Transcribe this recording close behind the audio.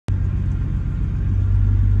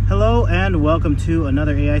and welcome to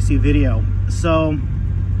another AIC video. So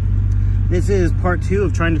this is part 2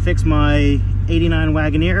 of trying to fix my 89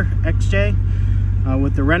 Wagoneer XJ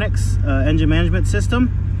with the Renix engine management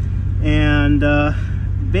system. And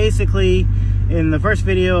basically in the first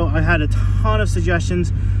video I had a ton of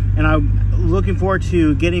suggestions and I'm looking forward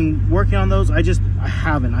to working on those. I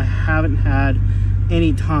haven't had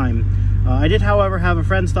any time. I did, however, have a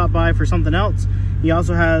friend stop by for something else. He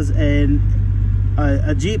also has a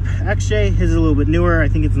Jeep XJ. His is a little bit newer. I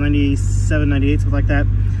think it's 97, 98, something like that.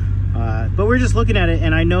 But we're just looking at it,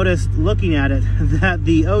 and I noticed looking at it that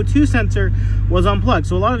the O2 sensor was unplugged.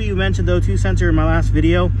 So a lot of you mentioned the O2 sensor in my last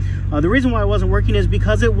video. The reason why it wasn't working is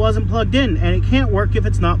because it wasn't plugged in, and it can't work if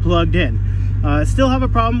it's not plugged in. I still have a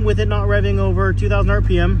problem with it not revving over 2,000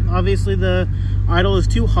 RPM. Obviously the idle is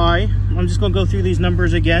too high. I'm just going to go through these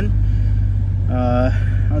numbers again.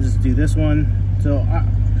 I'll just do this one. So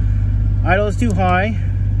idle is too high.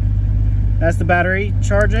 That's the battery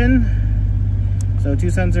charging. So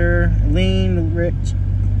 2 sensor, lean, rich,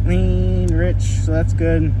 so that's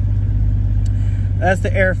good. That's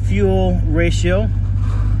the air fuel ratio.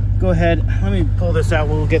 Go ahead, let me pull this out.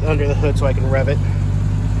 We'll get under the hood so I can rev it.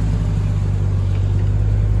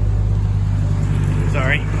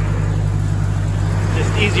 Sorry.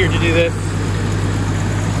 Just easier to do this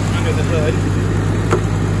under the hood.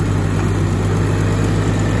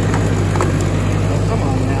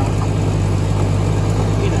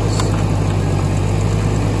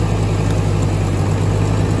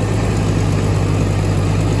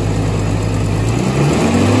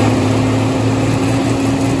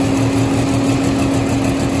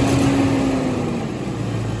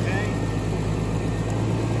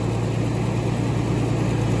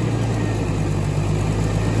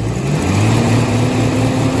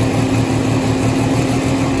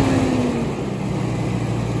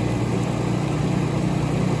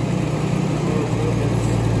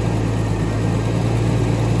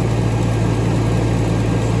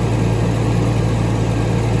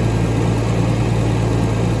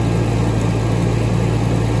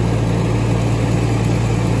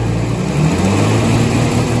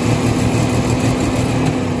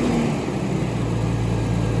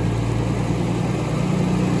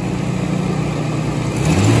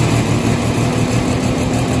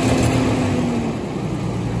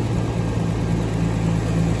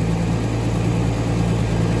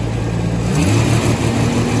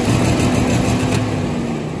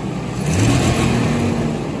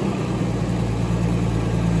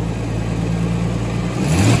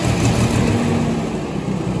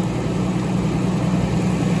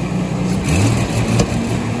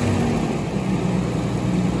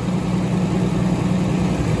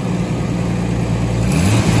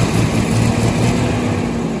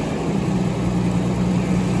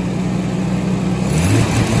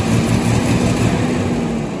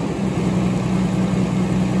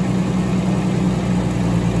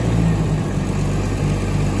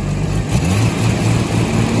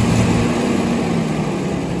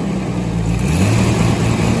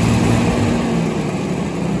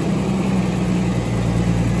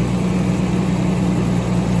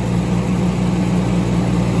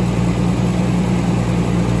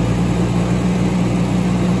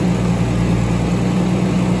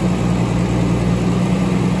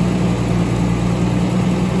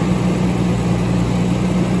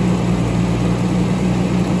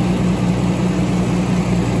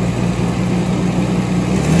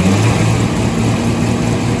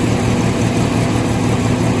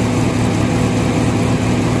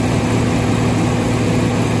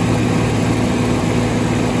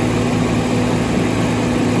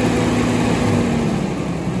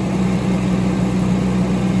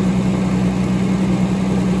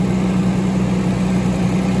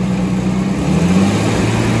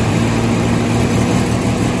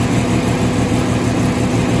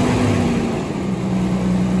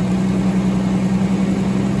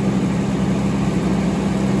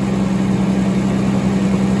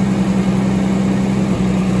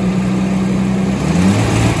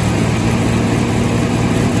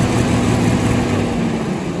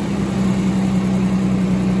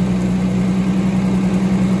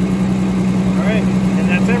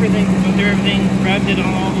 Revved it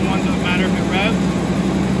on all the ones that matter if it revved,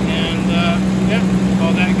 and yeah,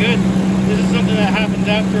 all that good. This is something that happens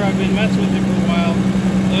after I've been messing with it for a while.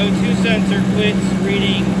 The O2 sensor quits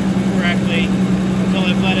reading correctly until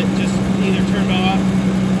I've let it just